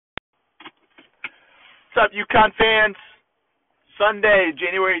up, UConn fans? Sunday,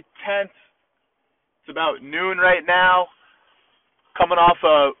 January 10th. It's about noon right now. Coming off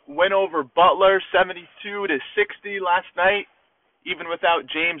a win over Butler, 72-60 last night, even without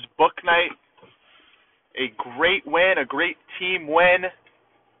James Bouknight. A great win, a great team win.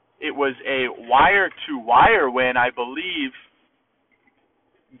 It was a wire-to-wire win, I believe.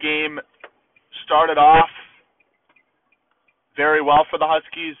 Game started off very well for the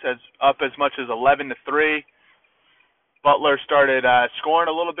Huskies, up as much as 11-3. Butler started scoring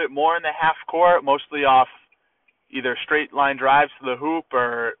a little bit more in the half court, mostly off either straight line drives to the hoop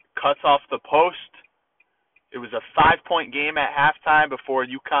or cuts off the post. It was a 5-point game at halftime before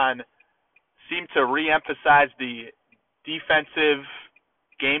UConn seemed to reemphasize the defensive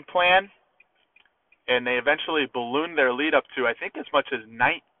game plan, and they eventually ballooned their lead up to, I think, as much as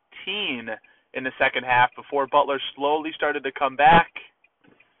 19 in the second half before Butler slowly started to come back.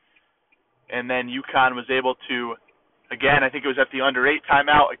 And then UConn was able to, again, I think it was at the under 8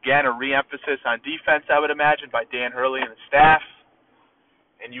 timeout, again, a reemphasis on defense, I would imagine, by Dan Hurley and the staff.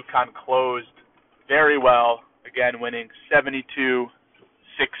 And UConn closed very well, again, winning 72-60.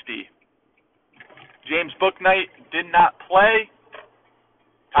 James Bouknight did not play.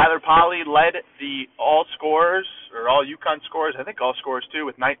 Tyler Polley led the all scorers, or all UConn scorers, I think all scorers too,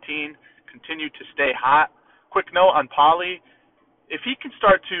 with 19, continued to stay hot. Quick note on Polley, if he can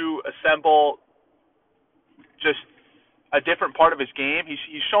start to assemble just a different part of his game,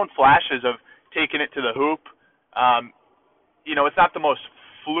 he's shown flashes of taking it to the hoop. It's not the most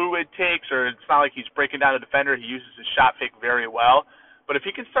fluid takes, or it's not like he's breaking down a defender. He uses his shot fake very well. But if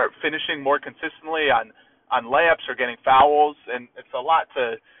he can start finishing more consistently on layups or getting fouls, and it's a lot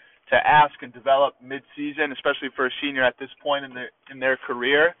to ask and develop mid-season, especially for a senior at this point in their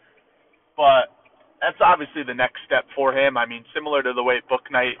career. But that's obviously the next step for him. I mean, similar to the way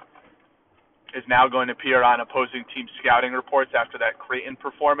Bouknight is now going to appear on opposing team scouting reports after that Creighton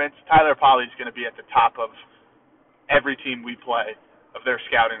performance, Tyler Polley is going to be at the top of every team we play of their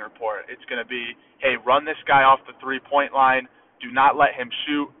scouting report. It's going to be, hey, run this guy off the three-point line. Do not let him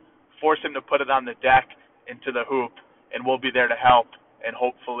shoot. Force him to put it on the deck into the hoop, and we'll be there to help and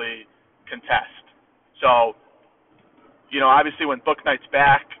hopefully contest. So, obviously when Bouknight's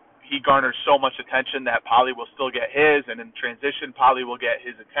back, he garners so much attention that Polley will still get his, and in transition, Polley will get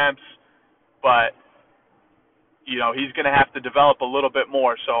his attempts. But, he's going to have to develop a little bit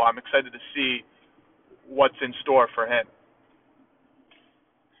more, so I'm excited to see what's in store for him.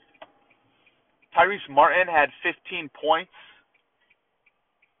 Tyrese Martin had 15 points,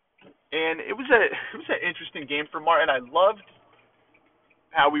 and it was an interesting game for Martin. I loved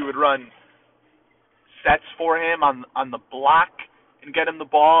how we would run sets for him on the block and get him the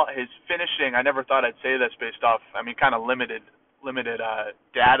ball. His finishing, I never thought I'd say this based off, kind of limited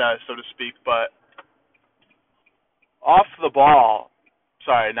data, so to speak, but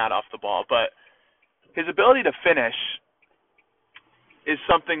not off the ball, but his ability to finish is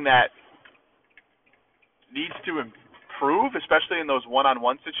something that needs to improve, especially in those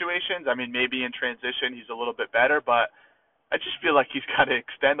one-on-one situations. Maybe in transition he's a little bit better, but I just feel like he's got to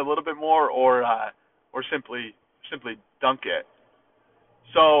extend a little bit more or simply dunk it.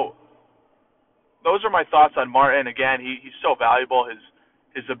 So those are my thoughts on Martin. Again, he's so valuable.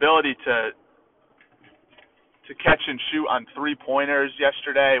 His ability to catch and shoot on three-pointers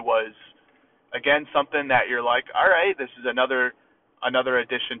yesterday was, again, something that you're like, all right, this is another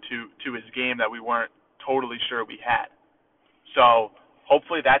addition to his game that we weren't totally sure we had. So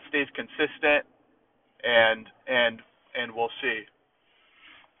hopefully that stays consistent, and we'll see.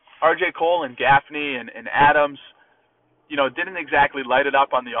 R.J. Cole and Gaffney and Adams, didn't exactly light it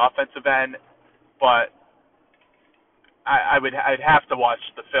up on the offensive end, but I'd have to watch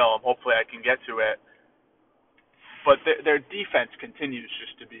the film. Hopefully I can get to it. But their defense continues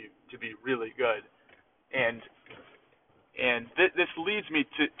just to be really good, and this leads me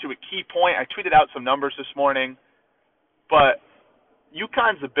to a key point. I tweeted out some numbers this morning, but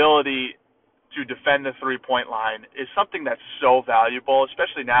UConn's ability to defend the three-point line is something that's so valuable,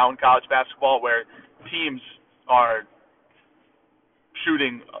 especially now in college basketball where teams are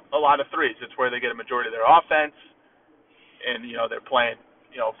shooting a lot of threes. It's where they get a majority of their offense, and they're playing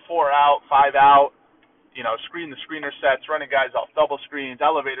 4 out, 5 out, screener sets, running guys off double screens,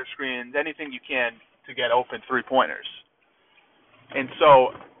 elevator screens, anything you can to get open three-pointers. And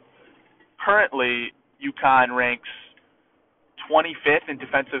so currently UConn ranks 25th in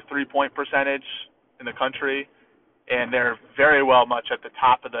defensive three-point percentage in the country, and they're very well much at the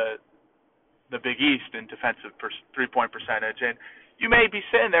top of the Big East in defensive three-point percentage. And you may be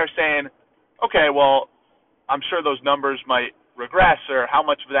sitting there saying, okay, well, I'm sure those numbers might regress, or how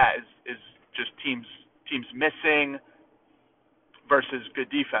much of that is just teams teams missing versus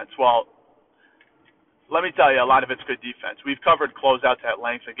good defense. Well, let me tell you, a lot of it's good defense. We've covered closeouts at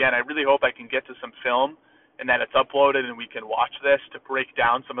length. Again, I really hope I can get to some film and that it's uploaded and we can watch this to break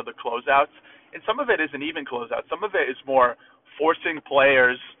down some of the closeouts. And some of it isn't even closeouts. Some of it is more forcing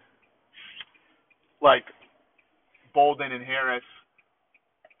players like Bolden and Harris,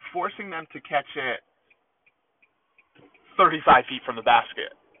 forcing them to catch it 35 feet from the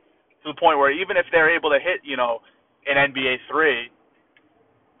basket, to the point where even if they're able to hit, an NBA 3,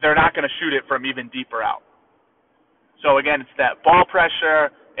 they're not going to shoot it from even deeper out. So again, it's that ball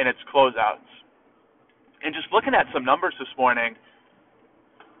pressure and it's closeouts. And just looking at some numbers this morning,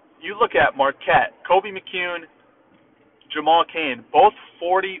 you look at Marquette, Kobe McCune, Jamal Cain, both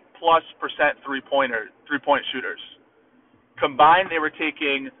 40+% three-point shooters. Combined, they were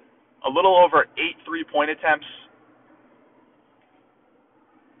taking a little over 8 3-point attempts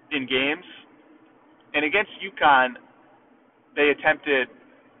in games. And against UConn, they attempted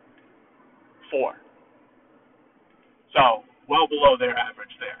 4. So, well below their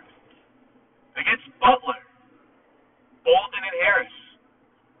average there. Against Butler, Bolden and Harris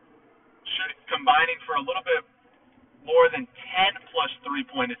combining for a little bit more than 10+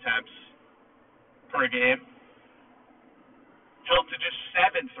 3-point attempts per game, held to just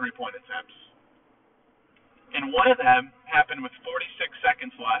 7 3-point attempts. And one of them happened with 46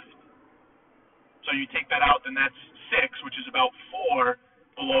 seconds left. So you take that out, then that's 6, which is about 4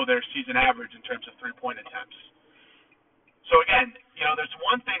 below their season average in terms of 3-point attempts. So again, there's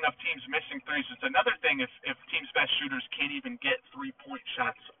one thing of teams missing threes. It's another thing if teams' best shooters can't even get 3-point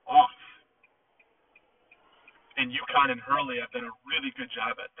shots off. And UConn and Hurley have done a really good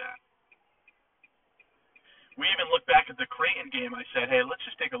job at that. We even looked back at the Creighton game. I said, hey, let's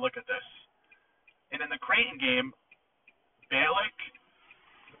just take a look at this. And in the Creighton game, Balick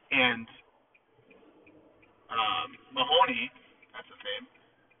and Mahoney, that's his name,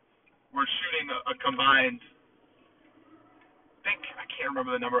 were shooting a combined, I can't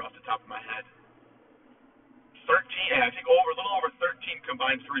remember the number off the top of my head, 13, I think a little over 13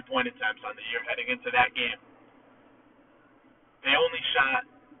 combined 3-point attempts on the year heading into that game. They only shot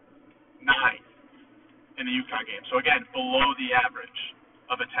 9 in the UConn game. So again, below the average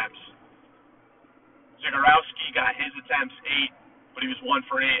of attempts. Zagorowski got his attempts 8, but he was 1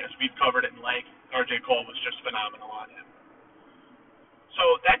 for 8, as we've covered it in length. RJ Cole was just phenomenal on him. So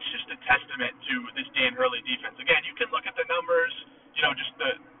that's just a testament to this Dan Hurley defense. Again, you can look at the numbers, just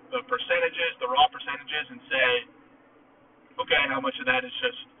the percentages, the raw percentages, and say, okay, how much of that is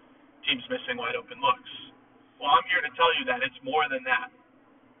just teams missing wide open looks? Well, I'm here to tell you that it's more than that.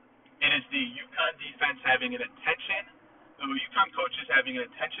 It is the UConn defense having an attention, the UConn coaches having an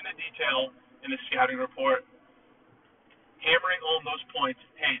attention to detail in the scouting report, hammering home those points.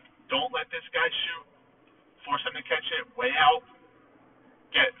 Hey, don't let this guy shoot. Force him to catch it way out.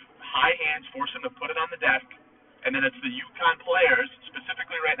 Get high hands, force him to put it on the deck. And then it's the UConn players,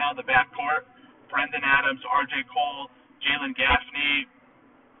 specifically right now the backcourt, Brendan Adams, RJ Cole, Jalen Gaffney,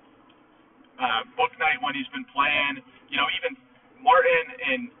 Bouknight when he's been playing, even Martin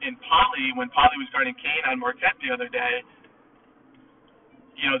and Polley, when Polley was guarding Kane on Marquette the other day,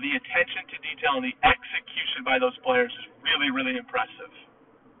 the attention to detail and the execution by those players is really, really impressive.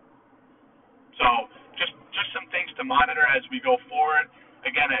 So just some things to monitor as we go forward.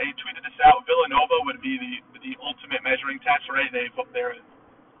 Again, I tweeted this out. Villanova would be the ultimate measuring test, right? They're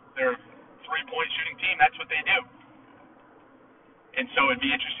a 3-point shooting team. That's what they do. And so it'd be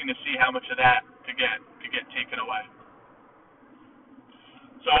interesting to see how much of that could get taken away.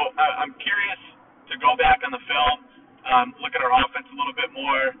 So I'm curious to go back on the film, look at our offense a little bit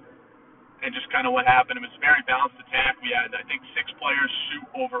more, and just kind of what happened. It was a very balanced attack. We had, I think, 6 players shoot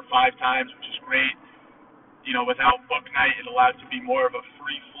over 5 times, which is great. Without Bouknight, it allowed to be more of a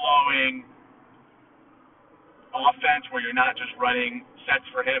free-flowing offense where you're not just running sets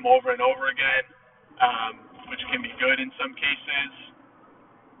for him over and over again, which can be good in some cases.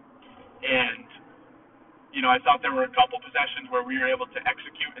 And, I thought there were a couple possessions where we were able to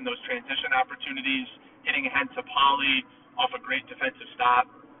execute in those transition opportunities, hitting ahead to Polley off a great defensive stop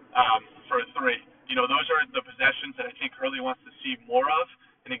for a 3. Those are the possessions that I think Hurley wants to see more of.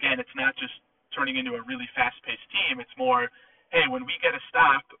 And, again, it's not just turning into a really fast-paced team. It's more, hey, when we get a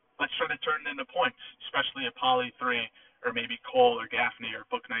stop, let's try to turn it into points, especially a Polley 3 or maybe Cole or Gaffney or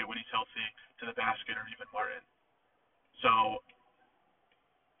Bouknight when he's healthy to the basket, or even Martin. So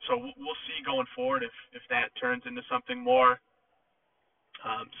we'll see going forward if that turns into something more.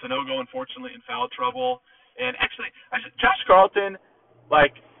 Sanogo, unfortunately, in foul trouble. And actually, Josh Carlton,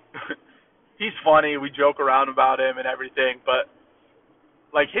 he's funny. We joke around about him and everything, but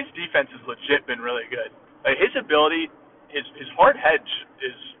like his defense has legit been really good. Like his ability, his hard hedge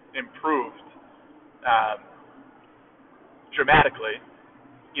is improved dramatically.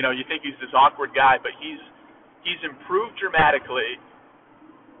 You know, you think he's this awkward guy, but he's improved dramatically,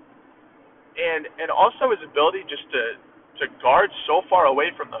 and also his ability just to guard so far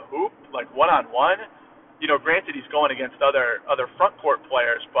away from the hoop, like one-on-one. You know, granted he's going against other front court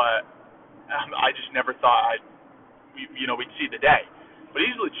players, but I just never thought we'd see the day. But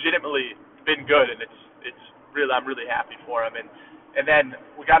he's legitimately been good, and it's really, I'm really happy for him. And then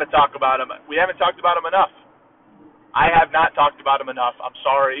we got to talk about him. We haven't talked about him enough. I have not talked about him enough. I'm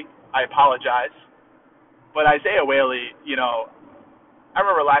sorry. I apologize. But Isaiah Whaley, you know, I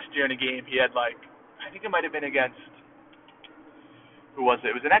remember last year in a game he had I think it might have been against, who was it?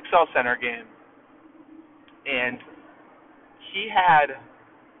 It was an XL Center game. And he had,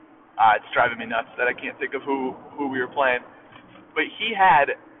 it's driving me nuts that I can't think of who we were playing. But he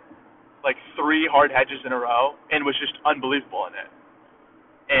had 3 hard hedges in a row and was just unbelievable in it.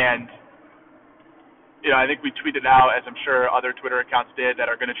 And, you know, I think we tweeted out, as I'm sure other Twitter accounts did,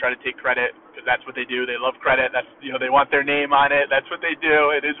 that are going to try to take credit, because that's what they do. They love credit. That's, you know, they want their name on it. That's what they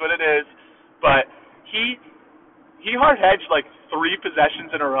do. It is what it is. But he hard hedged 3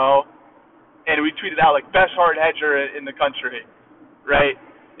 possessions in a row, and we tweeted out best hard hedger in the country, right?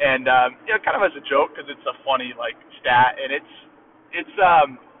 And you know, kind of as a joke, because it's a funny stat, and it's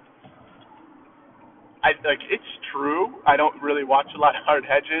true. I don't really watch a lot of hard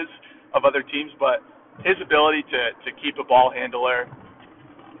hedges of other teams, but his ability to keep a ball handler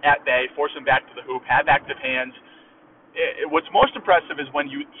at bay, force him back to the hoop, have active hands. What's most impressive is when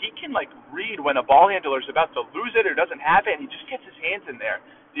he can read when a ball handler is about to lose it or doesn't have it, and he just gets his hands in there.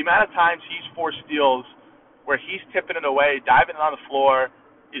 The amount of times he's forced steals where he's tipping it away, diving it on the floor,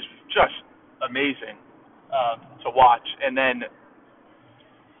 is just amazing to watch. And then,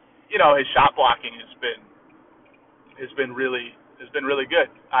 you know, his shot blocking has been really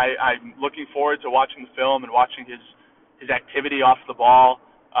good. I'm looking forward to watching the film and watching his activity off the ball,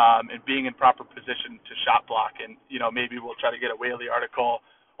 and being in proper position to shot block. And, you know, maybe we'll try to get a Whaley article.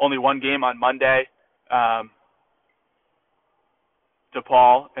 Only one game on Monday,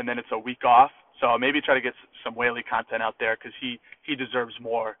 DePaul, and then it's a week off. So maybe try to get some Whaley content out there, because he deserves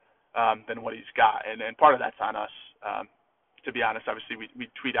more than what he's got. And part of that's on us, to be honest. Obviously, we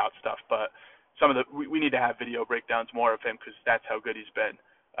tweet out stuff, but we need to have video breakdowns more of him, because that's how good he's been.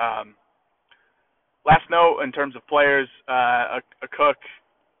 Last note, in terms of players, a Cook,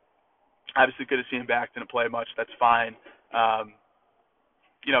 obviously good to see him back. Didn't play much. That's fine.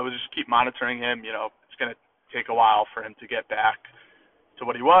 You know, we'll just keep monitoring him. You know, it's going to take a while for him to get back to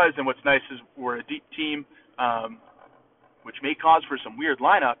what he was. And what's nice is we're a deep team, which may cause for some weird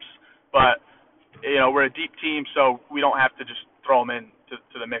lineups, but, you know, we're a deep team, so we don't have to just throw him in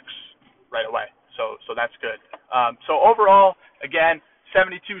to the mix right away. So that's good. So overall, again,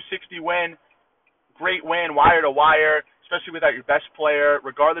 72-60 win. Great win, wire to wire, especially without your best player,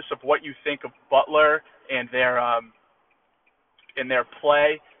 regardless of what you think of Butler and their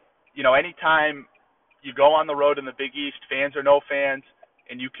play. You know, anytime you go on the road in the Big East, fans or no fans,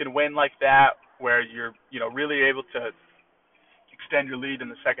 and you can win like that, where you're, you know, really able to extend your lead in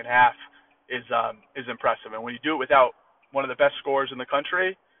the second half, is impressive. And when you do it without one of the best scorers in the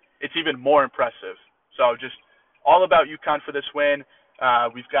country, it's even more impressive. So just all about UConn for this win.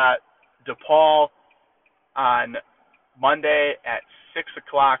 We've got DePaul on Monday at 6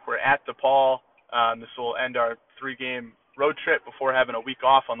 o'clock. We're at DePaul. This will end our 3-game road trip before having a week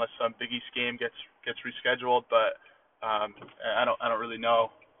off, unless some Big East game gets rescheduled. But I don't really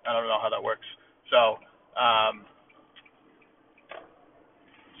know. I don't know how that works. So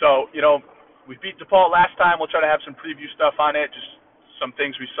you know, we beat DePaul last time. We'll try to have some preview stuff on it. Just some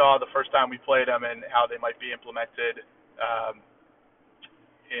things we saw the first time we played them and how they might be implemented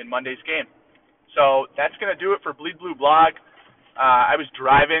in Monday's game. So that's going to do it for Bleed Blue Blog. I was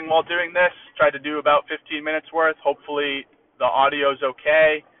driving while doing this, tried to do about 15 minutes worth. Hopefully the audio's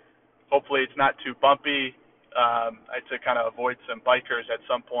okay. Hopefully it's not too bumpy. I had to kind of avoid some bikers at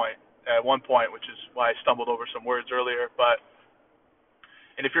one point, which is why I stumbled over some words earlier.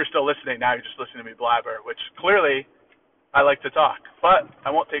 And if you're still listening now, you're just listening to me blabber, which clearly I like to talk, but I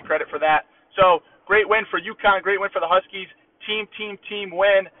won't take credit for that. So great win for UConn, great win for the Huskies. Team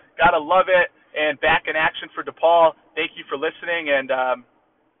win. Gotta love it. And back in action for DePaul. Thank you for listening, and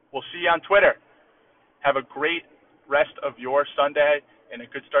we'll see you on Twitter. Have a great rest of your Sunday and a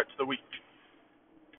good start to the week.